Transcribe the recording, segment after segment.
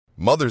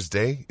Mother's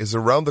Day is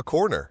around the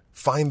corner.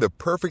 Find the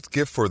perfect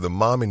gift for the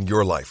mom in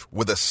your life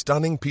with a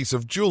stunning piece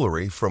of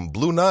jewelry from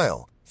Blue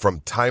Nile.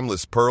 From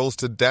timeless pearls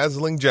to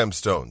dazzling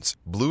gemstones,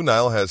 Blue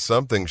Nile has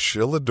something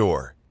she'll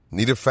adore.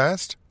 Need it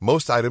fast?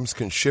 Most items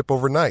can ship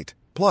overnight.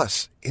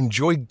 Plus,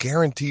 enjoy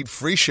guaranteed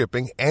free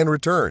shipping and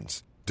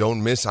returns.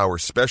 Don't miss our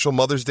special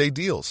Mother's Day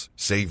deals.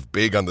 Save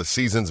big on the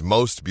season's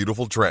most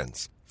beautiful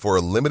trends. For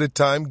a limited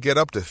time, get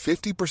up to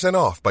 50%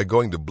 off by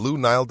going to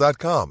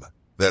BlueNile.com.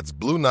 That's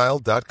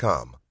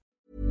BlueNile.com.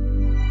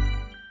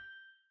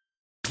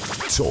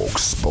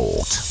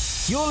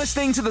 talkSPORT. You're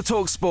listening to the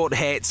talkSPORT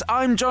hits.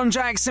 I'm John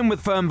Jackson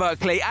with Fern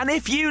Buckley, and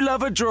if you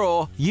love a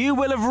draw, you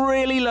will have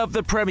really loved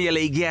the Premier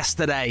League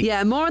yesterday.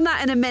 Yeah, more on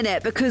that in a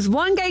minute, because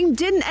one game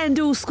didn't end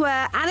all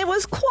square, and it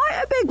was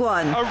quite a big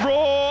one. A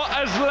roar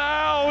as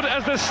loud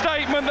as the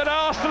statement that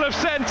Arsenal have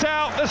sent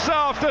out this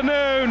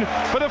afternoon.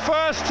 For the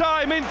first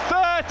time in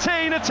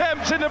 13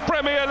 attempts in the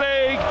Premier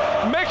League,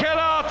 Mikel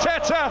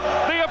Arteta,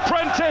 the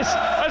apprentice,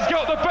 has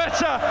got the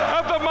better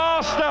of the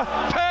master,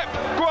 Pep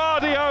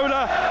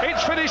Guardiola.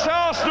 It's finished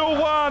Arsenal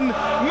 1,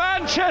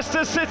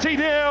 Manchester City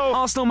 0.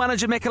 Arsenal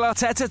manager Mikel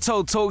Arteta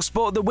told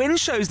talkSPORT the win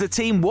shows the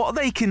team what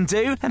they can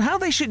do and how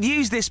they should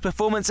use this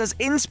performance as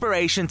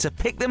inspiration to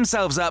pick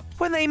themselves up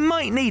when they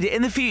might need it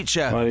in the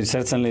future. Well, it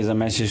certainly is a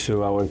message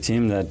to our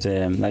team that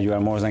you are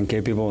more than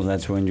capable.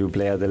 That's when you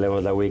play at the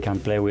level that we can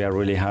play, we are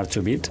really hard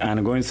to beat.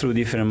 And going through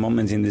different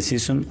moments in the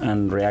season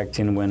and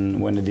reacting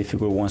when the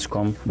difficult ones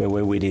come the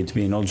way we did,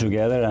 being all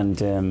together and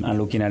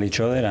looking at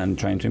each other and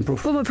trying to improve.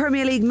 Former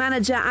Premier League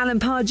manager Alan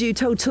Pardew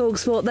told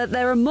talkSPORT that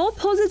there are more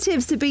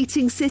positives to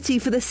beating City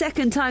for the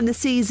second time this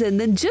season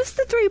than just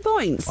the 3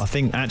 points. I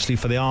think actually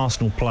for the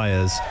Arsenal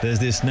players, there's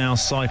this now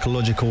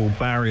psychological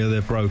barrier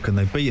they've broken.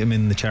 They beat them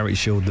in the Charity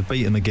Shield, they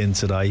beat them again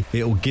today.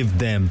 It'll give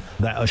them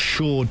that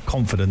assured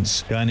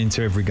confidence going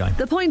into every game.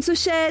 The points were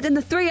shared in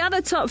the 3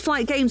 other top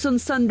flight games on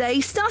Sunday,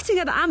 starting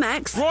at the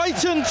Amex.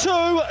 Brighton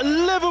 2,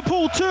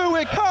 Liverpool 2.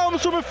 It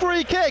comes from a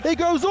free kick. It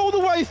goes all the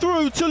way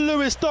through to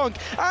Lewis Dunk.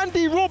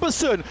 Andy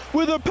Robertson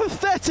with a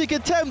pathetic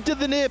attempt at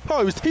the near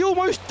post. He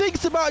almost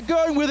thinks about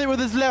going with it with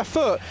his left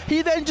foot.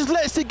 He then just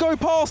lets it go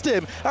past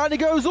him, and it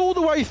goes all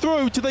the way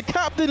through to the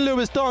captain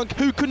Lewis Dunk,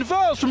 who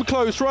converts from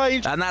close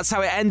range. And that's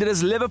how it ended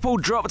as Liverpool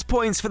dropped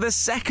points for the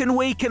second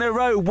week in a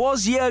row.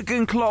 Was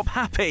Jurgen Klopp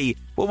happy?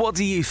 Well, what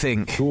do you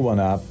think? 2-1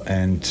 up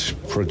and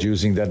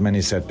producing that many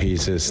set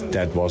pieces,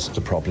 that was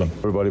the problem.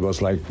 Everybody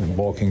was like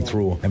walking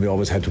through, and we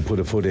always had to put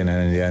a foot in,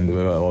 and in the end we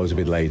were always a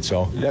bit late.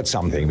 So that's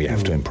something we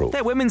have to improve.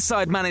 Their women's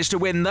side managed to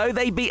win, though.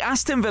 They beat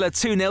Aston Villa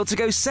 2-0 to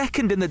go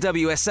second in the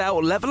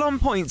WSL, level on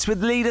points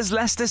with leaders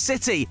Leicester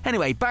City.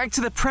 Anyway, back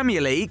to the Premier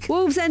League.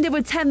 Wolves ended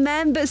with 10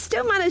 men, but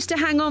still managed to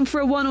hang on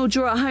for a 1-1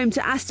 draw at home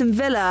to Aston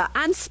Villa.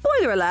 And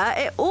spoiler alert,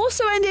 it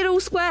also ended all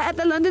square at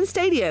the London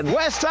Stadium.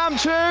 West Ham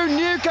 2,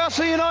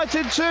 Newcastle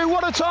United 2.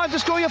 What a time to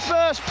score your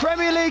first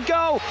Premier League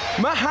goal.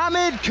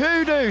 Mohamed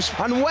Kudus,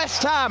 and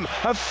West Ham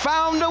have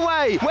found a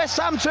way. West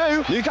Ham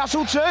 2,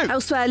 Newcastle 2.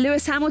 Elsewhere,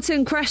 Lewis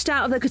Hamilton crashed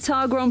out of the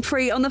Qatar Grand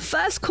Prix on the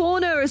first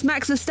corner as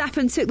Max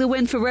Verstappen took the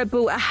win for Red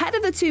Bull ahead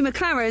of the 2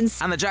 McLarens.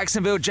 And the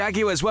Jacksonville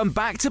Jaguars won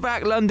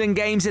back-to-back London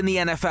games in the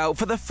NFL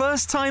for the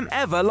first time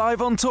ever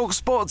live on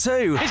talkSPORT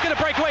 2. He's going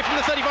to break away from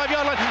the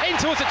 35-yard line, in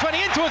towards the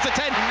 20, in towards the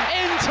 10,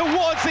 in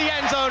towards the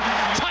end zone.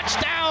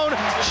 Touchdown,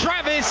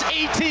 Travis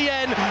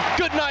Etienne.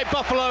 Good night,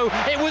 Buffalo.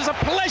 It was a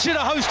pleasure to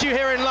host you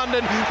here in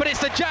London, but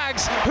it's the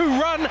Jags who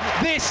run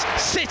this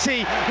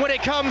city when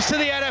it comes to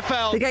the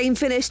NFL. The game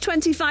finished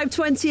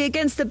 25-20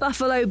 against the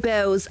Buffalo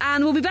Bills,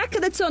 and we'll be back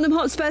at the Tottenham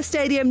Hotspur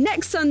Stadium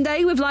next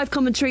Sunday with live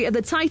commentary of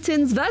the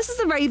Titans versus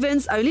the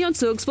Ravens, only on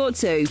talkSPORT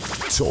 2.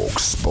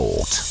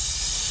 talkSPORT.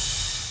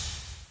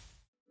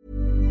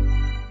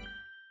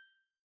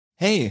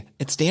 Hey,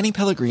 it's Danny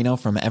Pellegrino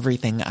from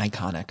Everything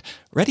Iconic.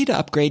 Ready to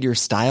upgrade your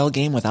style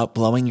game without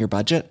blowing your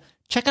budget?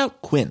 Check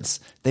out Quince.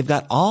 They've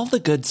got all the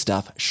good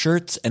stuff,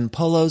 shirts and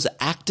polos,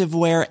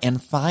 activewear,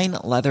 and fine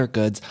leather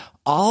goods,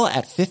 all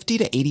at 50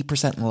 to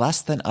 80%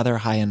 less than other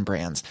high-end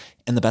brands.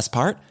 And the best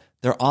part?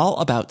 They're all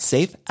about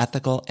safe,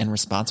 ethical, and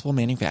responsible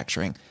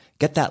manufacturing.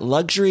 Get that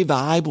luxury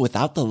vibe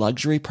without the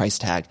luxury price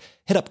tag.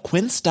 Hit up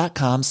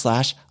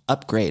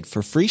quince.com/upgrade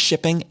for free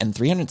shipping and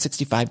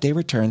 365-day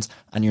returns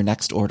on your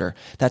next order.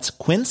 That's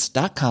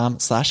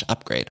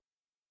quince.com/upgrade.